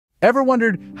Ever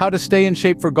wondered how to stay in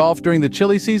shape for golf during the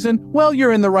chilly season? Well,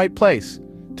 you're in the right place.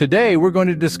 Today, we're going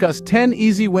to discuss 10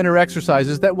 easy winter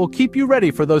exercises that will keep you ready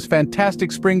for those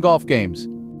fantastic spring golf games.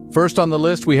 First on the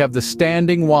list, we have the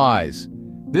standing Ys.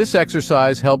 This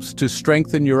exercise helps to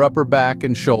strengthen your upper back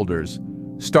and shoulders.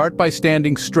 Start by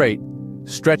standing straight,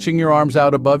 stretching your arms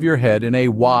out above your head in a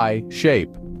Y shape.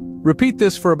 Repeat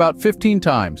this for about 15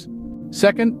 times.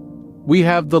 Second, we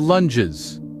have the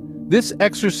lunges. This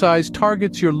exercise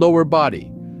targets your lower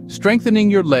body, strengthening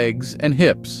your legs and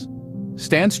hips.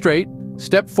 Stand straight,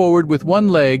 step forward with one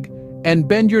leg, and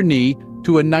bend your knee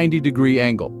to a 90-degree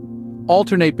angle.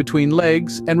 Alternate between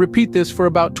legs and repeat this for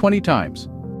about 20 times.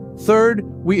 Third,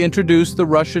 we introduce the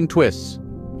Russian twists.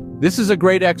 This is a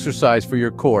great exercise for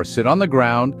your core. Sit on the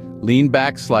ground, lean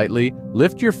back slightly,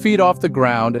 lift your feet off the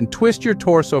ground, and twist your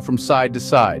torso from side to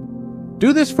side.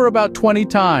 Do this for about 20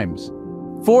 times.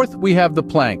 Fourth, we have the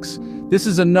planks. This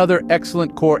is another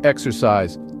excellent core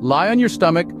exercise. Lie on your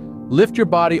stomach, lift your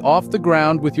body off the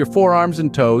ground with your forearms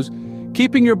and toes,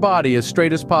 keeping your body as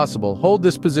straight as possible. Hold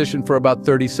this position for about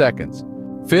 30 seconds.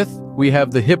 Fifth, we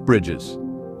have the hip bridges.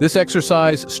 This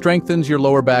exercise strengthens your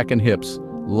lower back and hips.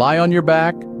 Lie on your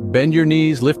back, bend your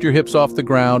knees, lift your hips off the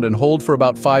ground, and hold for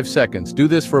about 5 seconds. Do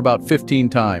this for about 15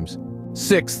 times.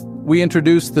 Sixth, we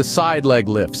introduce the side leg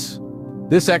lifts.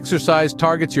 This exercise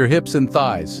targets your hips and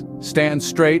thighs. Stand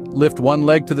straight, lift one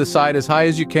leg to the side as high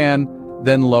as you can,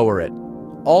 then lower it.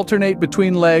 Alternate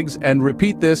between legs and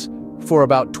repeat this for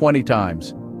about 20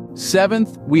 times.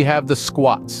 Seventh, we have the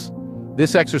squats.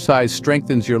 This exercise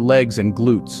strengthens your legs and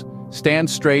glutes. Stand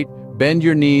straight, bend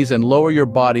your knees, and lower your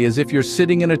body as if you're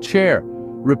sitting in a chair.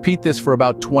 Repeat this for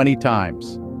about 20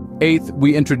 times. Eighth,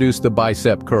 we introduce the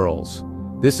bicep curls.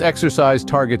 This exercise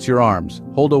targets your arms.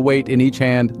 Hold a weight in each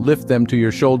hand, lift them to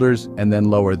your shoulders, and then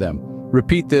lower them.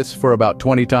 Repeat this for about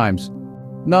 20 times.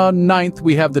 Now, ninth,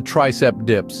 we have the tricep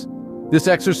dips. This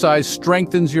exercise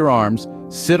strengthens your arms.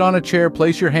 Sit on a chair,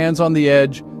 place your hands on the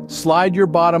edge, slide your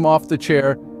bottom off the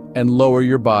chair, and lower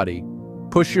your body.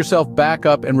 Push yourself back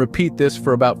up and repeat this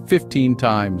for about 15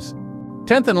 times.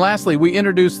 10th and lastly, we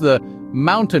introduce the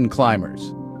mountain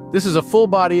climbers. This is a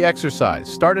full-body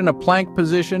exercise. Start in a plank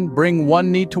position, bring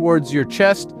one knee towards your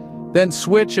chest, then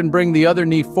switch and bring the other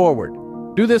knee forward.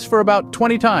 Do this for about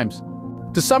 20 times.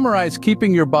 To summarize,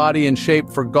 keeping your body in shape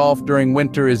for golf during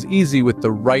winter is easy with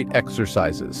the right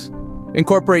exercises.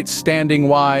 Incorporate standing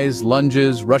Ys,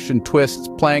 lunges, Russian twists,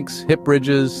 planks, hip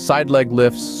bridges, side leg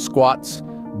lifts, squats,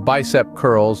 bicep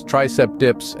curls, tricep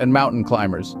dips, and mountain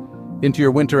climbers into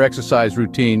your winter exercise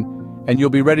routine, and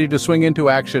you'll be ready to swing into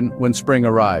action when spring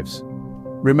arrives.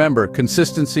 Remember,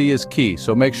 consistency is key,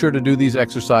 so make sure to do these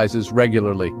exercises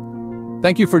regularly.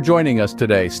 Thank you for joining us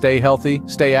today. Stay healthy,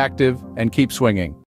 stay active, and keep swinging.